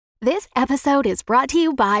This episode is brought to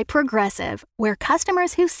you by Progressive, where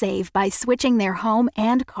customers who save by switching their home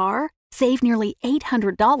and car save nearly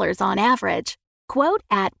 $800 on average. Quote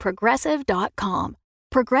at Progressive.com.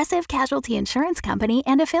 Progressive Casualty Insurance Company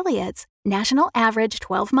and Affiliates. National average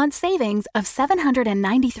 12-month savings of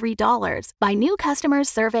 $793 by new customers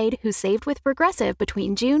surveyed who saved with Progressive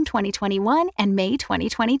between June 2021 and May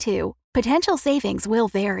 2022. Potential savings will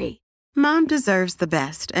vary. Mom deserves the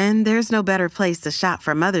best, and there's no better place to shop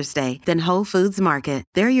for Mother's Day than Whole Foods Market.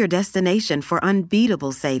 They're your destination for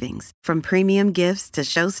unbeatable savings, from premium gifts to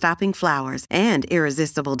show-stopping flowers and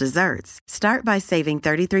irresistible desserts. Start by saving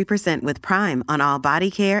 33% with Prime on all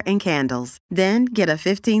body care and candles. Then get a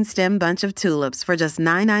 15-stem bunch of tulips for just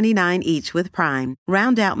 $9.99 each with Prime.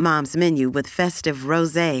 Round out Mom's menu with festive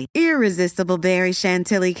rosé, irresistible berry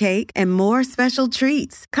chantilly cake, and more special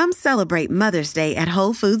treats. Come celebrate Mother's Day at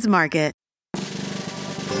Whole Foods Market.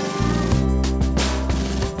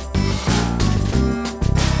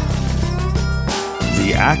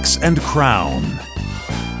 The Axe and Crown.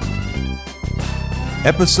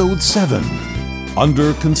 Episode 7.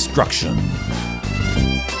 Under Construction.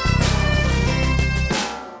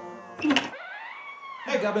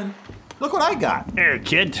 Hey, Gubbin. Look what I got. Hey,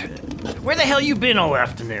 kid. Where the hell you been all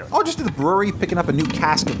afternoon? Oh, just at the brewery picking up a new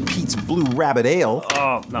cask of Pete's Blue Rabbit Ale.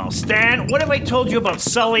 Oh, no. Stan, what have I told you about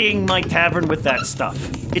sullying my tavern with that stuff?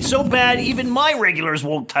 It's so bad, even my regulars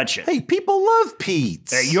won't touch it. Hey, people love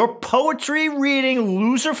Pete's. Hey, your poetry-reading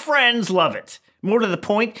loser friends love it. More to the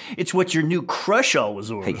point, it's what your new crush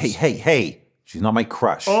always orders. Hey. She's not my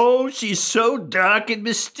crush. Oh, she's so dark and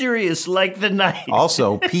mysterious like the night.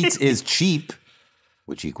 Also, Pete's is cheap,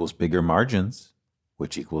 which equals bigger margins,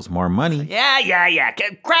 which equals more money. Yeah.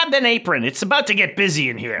 Grab an apron. It's about to get busy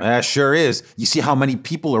in here. Sure is. You see how many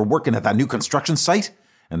people are working at that new construction site?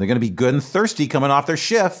 And they're going to be good and thirsty coming off their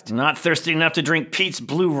shift. Not thirsty enough to drink Pete's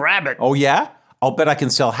Blue Rabbit. Oh, yeah? I'll bet I can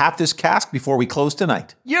sell half this cask before we close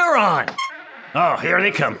tonight. You're on. Oh, here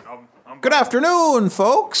they come. Good afternoon,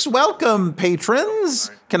 folks. Welcome, patrons.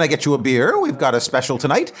 Can I get you a beer? We've got a special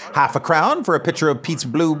tonight. Half a crown for a pitcher of Pete's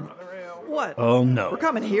Blue. What? Oh, no. We're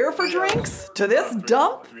coming here for drinks? To this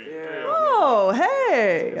dump? Oh,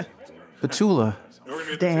 hey. Petula.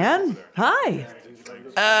 Stan, hi.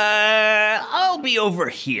 I'll be over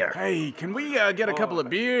here. Hey, can we get a couple of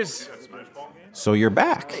beers? So you're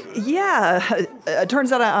back. Yeah, it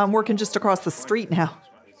turns out I'm working just across the street now.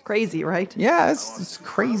 Crazy, right? Yeah, it's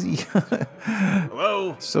crazy.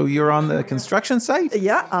 Hello? So you're on the construction site?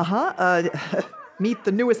 Yeah, meet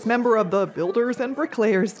the newest member of the Builders and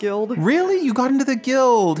Bricklayers Guild. Really? You got into the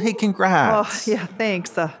guild. Hey, congrats. Oh, yeah,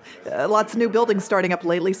 thanks. Lots of new buildings starting up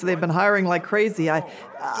lately, so they've been hiring like crazy.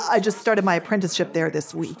 I just started my apprenticeship there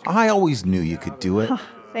this week. I always knew you could do it.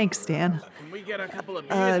 Thanks, Stan. Can we get a couple of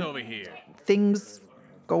beers over here? Things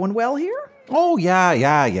going well here? Oh, yeah.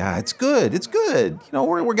 It's good. You know,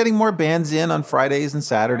 we're getting more bands in on Fridays and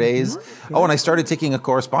Saturdays. Mm-hmm. Oh, and I started taking a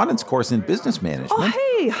correspondence course in business management. Oh,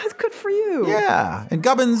 hey, that's good for you. Yeah, and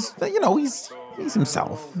Gubbins, you know, he's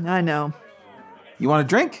himself. I know. You want a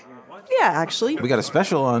drink? Yeah, actually. We got a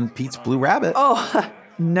special on Pete's Blue Rabbit. Oh,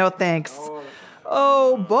 no thanks.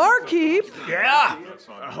 Oh, barkeep. Yeah?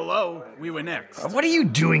 Hello, we were next. What are you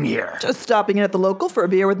doing here? Just stopping in at the local for a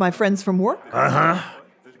beer with my friends from work. Uh-huh.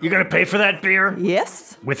 You gonna pay for that beer?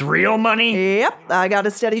 Yes. With real money? Yep, I got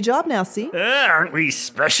a steady job now, see? Aren't we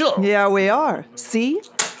special? Yeah, we are. See?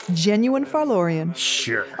 Genuine Farlorian.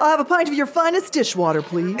 Sure. I'll have a pint of your finest dishwater,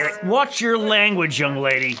 please. Watch your language, young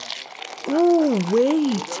lady. Oh,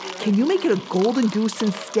 wait. Can you make it a golden goose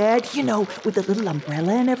instead? You know, with a little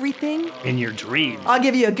umbrella and everything? In your dreams. I'll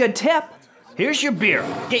give you a good tip. Here's your beer.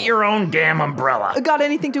 Get your own damn umbrella. Got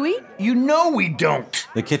anything to eat? You know we don't.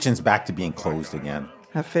 The kitchen's back to being closed again.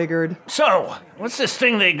 I figured. So, what's this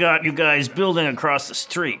thing they got you guys building across the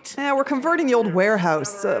street? Yeah, we're converting the old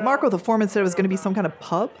warehouse. Marco, the foreman, said it was going to be some kind of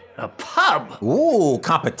pub. A pub? Ooh,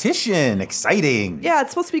 competition. Exciting. Yeah, it's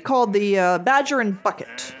supposed to be called the Badger and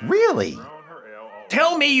Bucket. Really?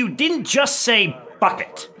 Tell me you didn't just say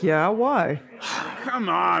bucket. Yeah, why? Come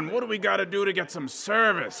on, what do we gotta do to get some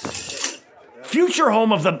service? Future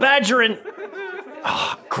home of the Badger and...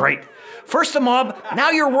 Oh, great. First the mob, now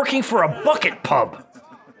you're working for a bucket pub.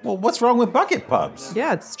 Well, what's wrong with bucket pubs?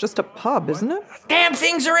 Yeah, it's just a pub, isn't it? Damn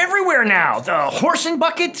things are everywhere now. The horse and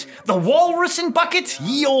bucket, the walrus and bucket,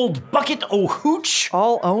 ye old bucket o' hooch.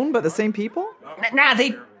 All owned by the same people? Nah,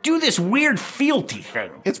 they do this weird fealty thing.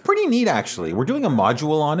 It's pretty neat, actually. We're doing a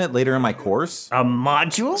module on it later in my course. A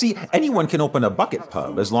module? See, anyone can open a bucket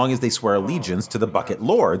pub as long as they swear allegiance to the bucket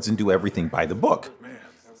lords and do everything by the book.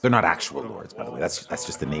 They're not actual lords, by the way. That's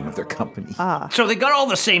just the name of their company. So they got all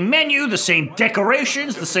the same menu, the same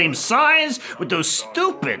decorations, the same signs, with those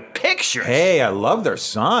stupid pictures. Hey, I love their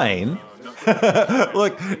sign.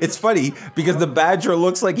 Look, it's funny because the badger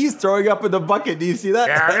looks like he's throwing up in the bucket. Do you see that?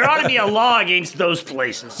 Yeah, there ought to be a law against those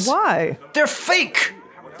places. Why? They're fake.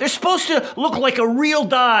 They're supposed to look like a real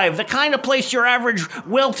dive, the kind of place your average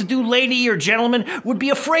well-to-do lady or gentleman would be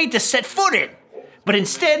afraid to set foot in. But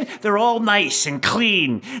instead, they're all nice and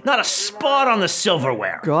clean, not a spot on the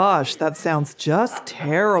silverware. Gosh, that sounds just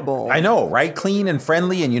terrible. I know, right? Clean and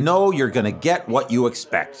friendly, and you know you're gonna get what you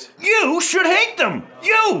expect. You should hate them!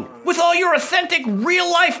 You! With all your authentic,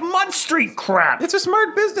 real-life Mud Street crap! It's a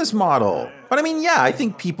smart business model. But I mean, yeah, I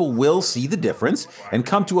think people will see the difference and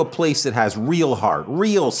come to a place that has real heart,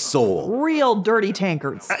 real soul. Real dirty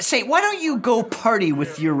tankards. Say, why don't you go party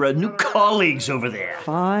with your new colleagues over there?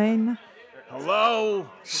 Fine. Hello?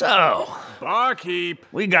 So, Barkeep.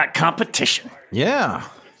 we got competition. Yeah.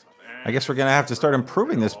 I guess we're gonna have to start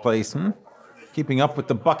improving this place, Keeping up with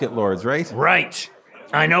the bucket lords, right? Right.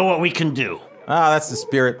 I know what we can do. Ah, that's the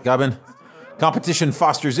spirit, Gubbin. Competition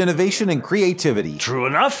fosters innovation and creativity. True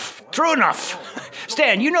enough. True enough.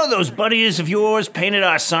 Stan, you know those buddies of yours painted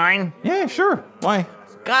our sign? Yeah, sure. Why?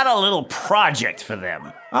 Got a little project for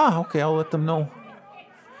them. Ah, okay, I'll let them know.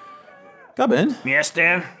 Gubbin, Yes,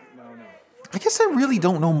 Stan? I guess I really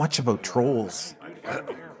don't know much about trolls.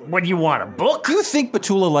 What do you want, a book? Do you think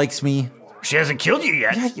Batula likes me? She hasn't killed you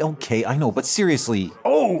yet. Yeah, okay, I know, but seriously.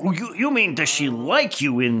 Oh, you mean does she like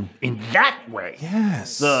you in that way?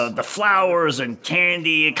 Yes. The flowers and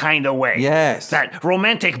candy kind of way. Yes. That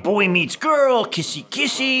romantic boy meets girl,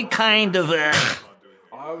 kissy kind of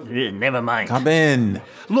never mind. Gubbin.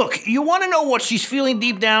 Look, you want to know what she's feeling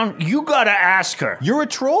deep down? You gotta ask her. You're a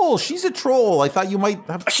troll. She's a troll. I thought you might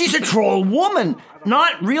have... She's a troll woman.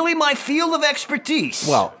 Not really my field of expertise.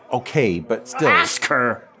 Well, okay, but still. Ask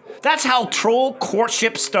her. That's how troll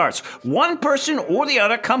courtship starts. One person or the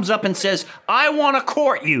other comes up and says, I want to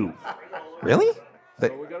court you. Really?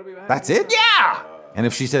 That's it? Yeah! And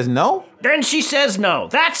if she says no? Then she says no.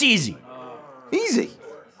 That's easy. Easy.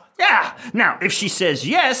 Yeah. Now, if she says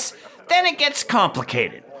yes, then it gets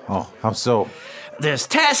complicated. Oh, how so? There's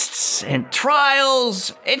tests and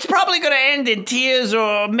trials. It's probably going to end in tears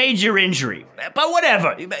or major injury. But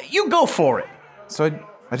whatever. You go for it. So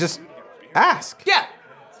I just ask. Yeah.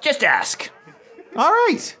 Just ask. All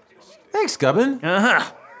right. Thanks, Gubbin.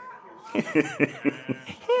 Uh-huh.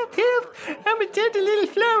 Help. I'm a tender little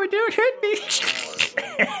flower. Don't hurt me.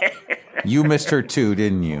 You missed her too,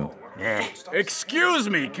 didn't you? Excuse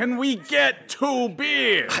me, can we get 2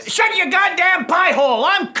 beers? Shut your goddamn pie hole.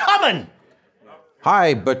 I'm coming.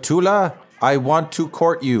 Hi, Batula. I want to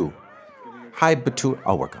court you. Hi, Batula.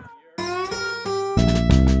 I'll work on it.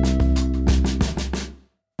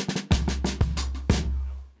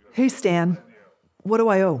 Hey, Stan. What do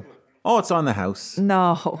I owe? Oh, it's on the house.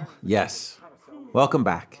 No. Yes. Welcome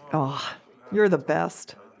back. Oh, you're the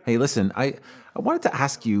best. Hey, listen, I wanted to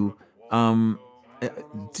ask you,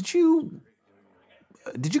 did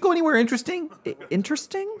you go anywhere interesting?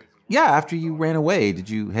 Interesting? Yeah, after you ran away, did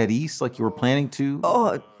you head east like you were planning to?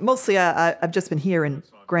 Oh, mostly I've just been here in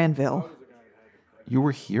Granville. You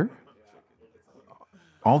were here?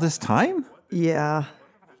 All this time? Yeah.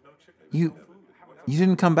 You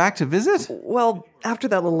didn't come back to visit? Well, after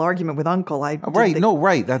that little argument with Uncle, I didn't Right, think- no,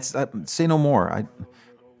 right. That's say no more.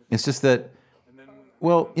 It's just that,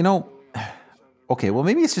 well, okay, well,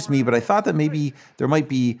 maybe it's just me, but I thought that maybe there might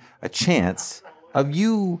be a chance of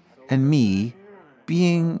you and me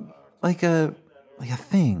being like a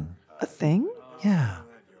thing. A thing? Yeah.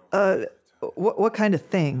 What kind of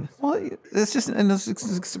thing? Well, it's just an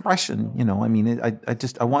expression, I mean, I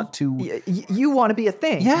want to. You want to be a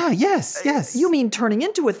thing? Yeah. Yes. You mean turning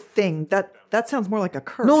into a thing? That sounds more like a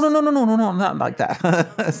curse. No, not like that.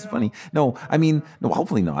 That's funny. No, I mean, no,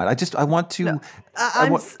 hopefully not. I want to.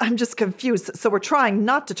 I'm just confused. So we're trying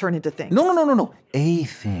not to turn into things. No. A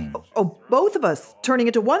thing. Oh, both of us turning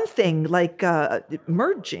into one thing, like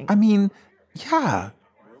merging. I mean, yeah.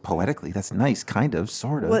 Poetically, that's nice, kind of,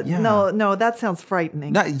 sort of. What? Yeah. No, that sounds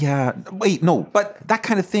frightening. Wait, no, but that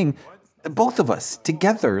kind of thing, both of us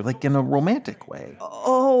together, like in a romantic way.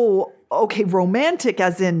 Oh, okay, romantic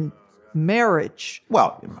as in marriage.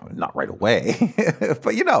 Well, not right away, but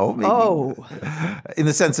maybe. Oh. In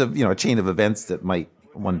the sense of, a chain of events that might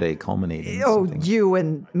one day culminate in something. You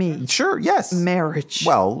and me. Sure, yes. Marriage.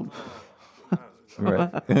 Well,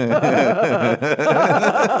 right.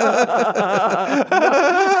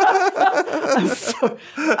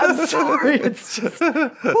 I'm sorry. It's just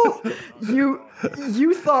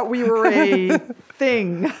you thought we were a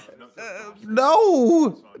thing.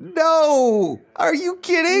 No. Are you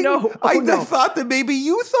kidding? No. I No. thought that maybe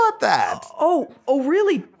you thought that. Oh,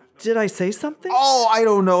 really? Did I say something? Oh, I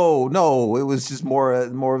don't know. No, it was just more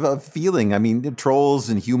of a feeling. I mean, trolls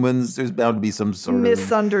and humans, there's bound to be some sort of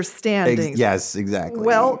Misunderstandings. yes, exactly.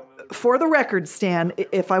 Well, for the record, Stan,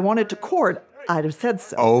 if I wanted to court, I'd have said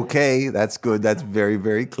so. Okay, that's good. That's very,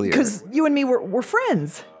 very clear. Because you and me we're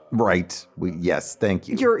friends. Right. Yes, thank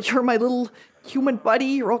you. You're my little human buddy.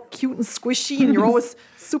 You're all cute and squishy, and you're always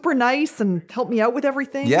super nice and help me out with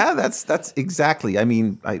everything. Yeah, that's exactly. I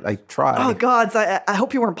mean, I try. Oh, gods, I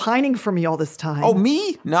hope you weren't pining for me all this time. Oh,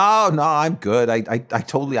 me? No, I'm good. I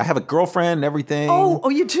totally. I have a girlfriend and everything. Oh,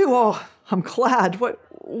 you do? Oh, I'm glad.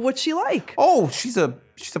 What's she like? Oh, she's a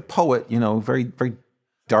poet. Very, very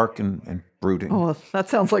dark and brooding. Oh, that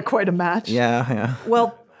sounds like quite a match. Yeah.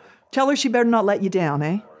 Well, tell her she better not let you down,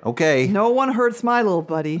 eh? Okay. No one hurts my little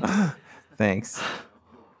buddy. Thanks.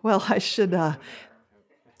 Well, I should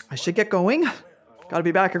get going. Got to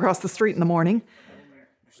be back across the street in the morning.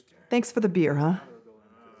 Thanks for the beer, huh?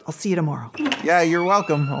 I'll see you tomorrow. Yeah, you're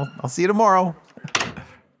welcome. I'll see you tomorrow.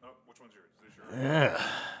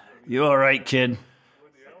 You all right, kid?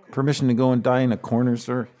 Permission to go and die in a corner,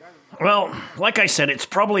 sir? Well, like I said, it's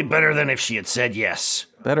probably better than if she had said yes.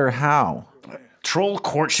 Better how? Troll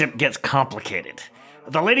courtship gets complicated.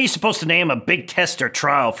 The lady's supposed to name a big test or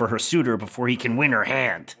trial for her suitor before he can win her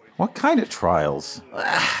hand. What kind of trials?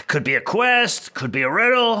 Could be a quest, could be a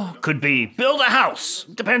riddle, could be build a house.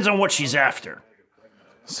 Depends on what she's after.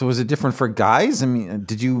 So is it different for guys? I mean,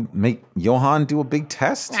 did you make Johan do a big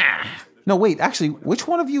test? No, wait, actually, which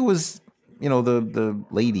one of you was, the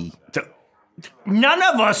lady? None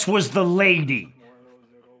of us was the lady.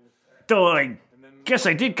 Though I guess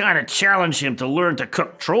I did kind of challenge him to learn to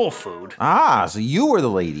cook troll food. Ah, so you were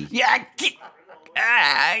the lady. Yeah,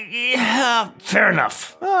 fair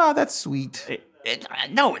enough. Ah, that's sweet.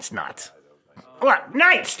 No, it's not. Well,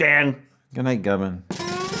 night, Stan. Good night, Gavin.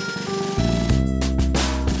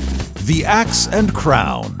 The Axe and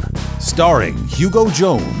Crown, starring Hugo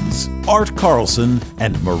Jones, Art Carlson,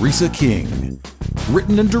 and Marisa King.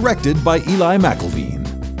 Written and directed by Eli McElveen.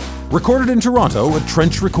 Recorded in Toronto at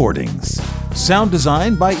Trench Recordings. Sound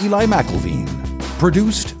design by Eli McElveen.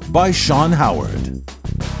 Produced by Sean Howard.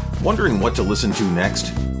 Wondering what to listen to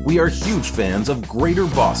next? We are huge fans of Greater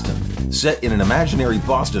Boston, set in an imaginary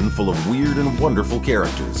Boston full of weird and wonderful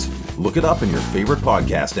characters. Look it up in your favorite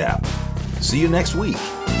podcast app. See you next week.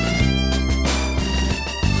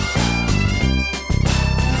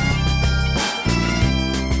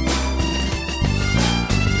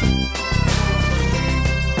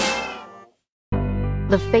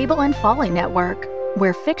 The Fable and Folly Network,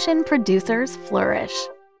 where fiction producers flourish.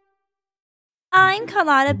 I'm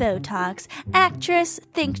Carlotta Botox, actress,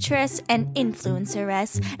 thinktress, and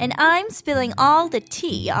influenceress, and I'm spilling all the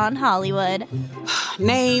tea on Hollywood.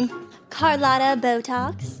 Name? Carlotta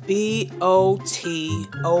Botox. B-O-T-O-X.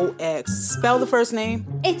 Spell the first name.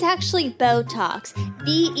 It's actually Botox.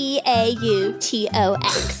 B-E-A-U-T-O-X.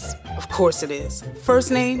 Of course it is.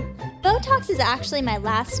 First name? Botox is actually my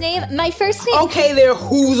last name. My first name... Okay, there,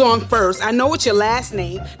 who's on first? I know it's your last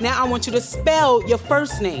name. Now I want you to spell your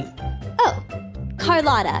first name. Oh,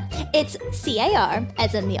 Carlotta. It's C-A-R,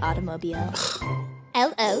 as in the automobile.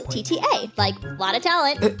 L-O-T-T-A, like lot of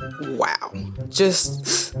talent. Wow.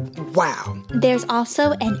 Just wow. There's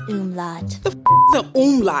also an umlaut. The is an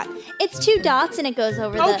umlaut? It's 2 dots and it goes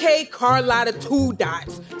over the... Okay, Carlotta, 2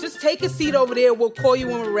 dots. Just take a seat over there. We'll call you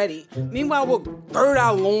when we're ready. Meanwhile, we'll gird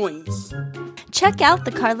our loins. Check out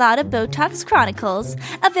the Carlotta Botox Chronicles,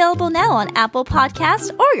 available now on Apple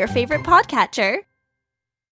Podcasts or your favorite podcatcher.